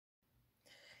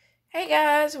Hey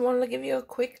guys, I wanted to give you a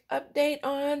quick update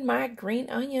on my green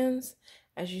onions.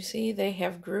 As you see, they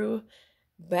have grew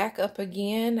back up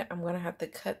again. I'm going to have to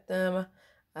cut them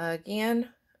again.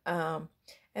 And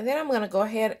then I'm going to go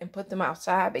ahead and put them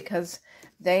outside because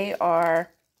they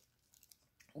are,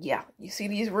 yeah, you see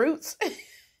these roots?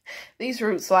 These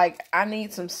roots, like, I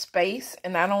need some space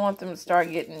and I don't want them to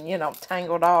start getting,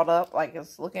 tangled all up like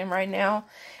it's looking right now.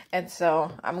 And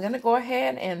so I'm going to go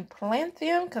ahead and plant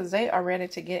them because they are ready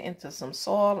to get into some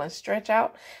soil and stretch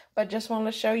out. But just want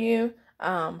to show you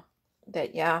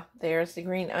that, yeah, there's the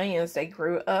green onions. They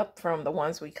grew up from the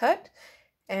ones we cut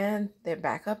and they're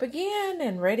back up again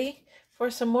and ready for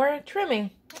some more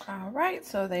trimming. All right,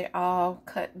 so they all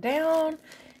cut down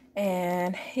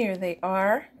and here they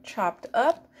are chopped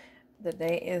up. The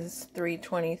day is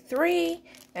 3:23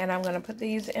 and I'm going to put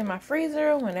these in my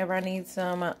freezer. Whenever I need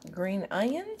some green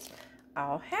onions,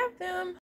 I'll have them.